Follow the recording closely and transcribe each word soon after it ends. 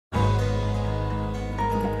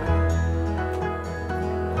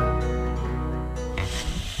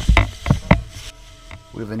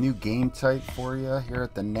We have a new game type for you here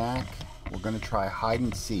at the NAC. We're going to try hide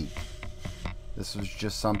and seek. This was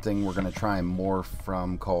just something we're going to try and morph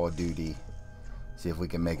from Call of Duty. See if we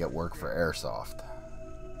can make it work for Airsoft.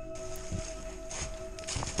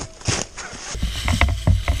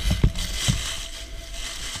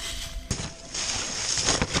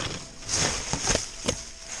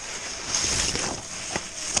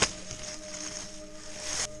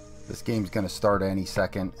 This game's going to start any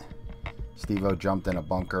second. Steve-O jumped in a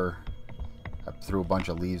bunker. I threw a bunch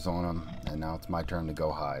of leaves on him, and now it's my turn to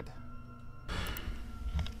go hide.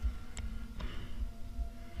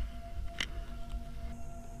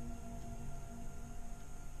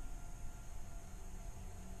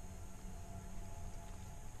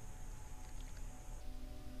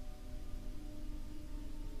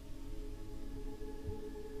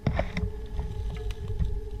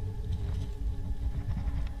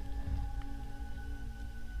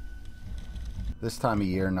 This time of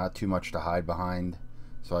year, not too much to hide behind,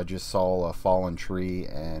 so I just saw a fallen tree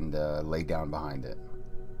and lay down behind it.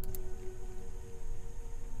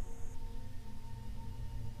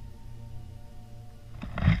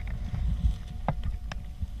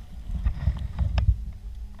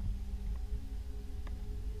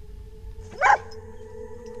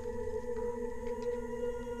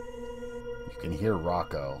 You can hear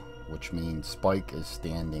Rocco, which means Spike is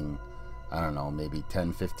standing, I don't know, maybe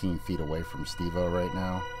 10-15 feet away from Steve-O right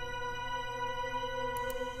now.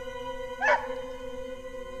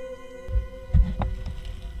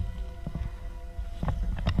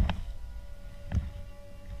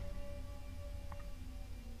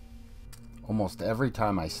 Almost every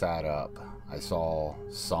time I sat up, I saw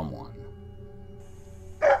someone.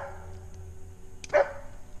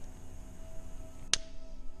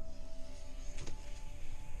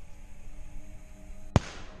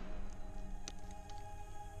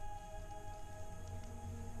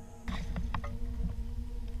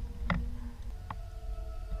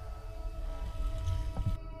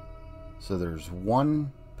 So there's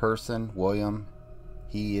one person, William.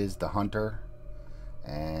 He is the hunter,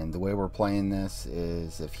 and the way we're playing this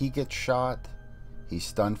is if he gets shot, he's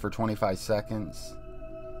stunned for 25 seconds,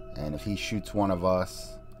 and if he shoots one of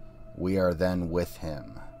us, we are then with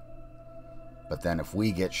him. But then if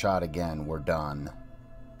we get shot again, we're done.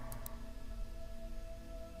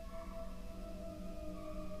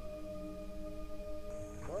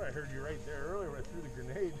 Well, I heard you right there earlier when I threw the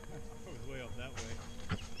grenade. I was way up that way.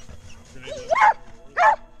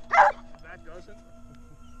 That doesn't.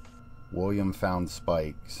 William found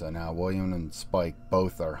Spike, so now William and Spike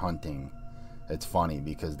both are hunting. It's funny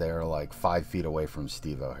because they are like 5 feet away from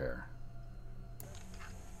Steve-O here.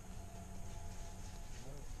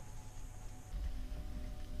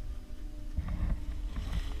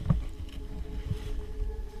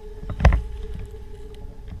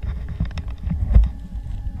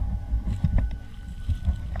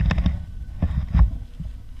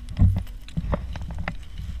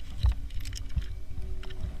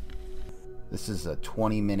 This is a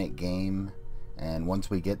 20-minute game, and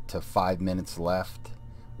once we get to 5 minutes left,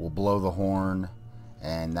 we'll blow the horn,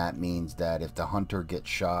 and that means that if the hunter gets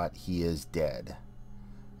shot, he is dead.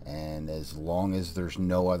 And as long as there's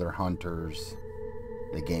no other hunters,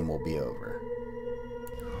 the game will be over.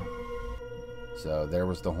 So there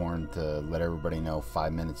was the horn to let everybody know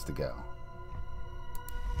 5 minutes to go.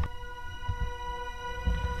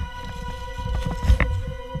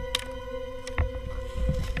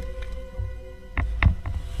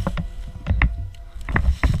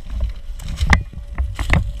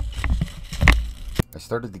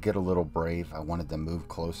 I started to get a little brave. I wanted to move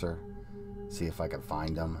closer, see if I could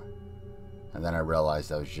find them, and then I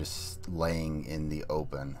realized I was just laying in the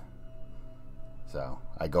open, so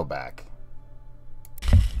I go back.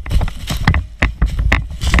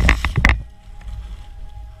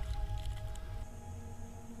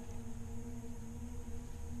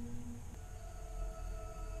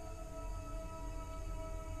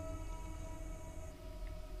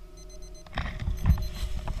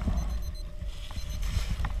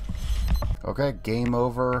 Okay, game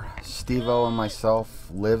over. Steve-O and myself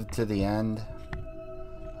lived to the end.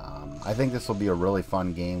 I think this will be a really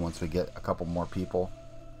fun game once we get a couple more people.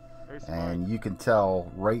 And you can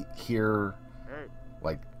tell right here,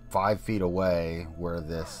 like 5 feet away, where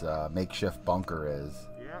this makeshift bunker is.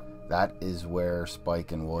 That is where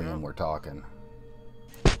Spike and William were talking.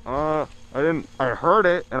 I heard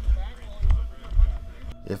it.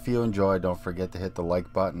 If you enjoyed, don't forget to hit the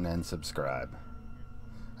like button and subscribe.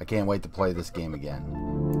 I can't wait to play this game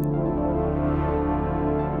again.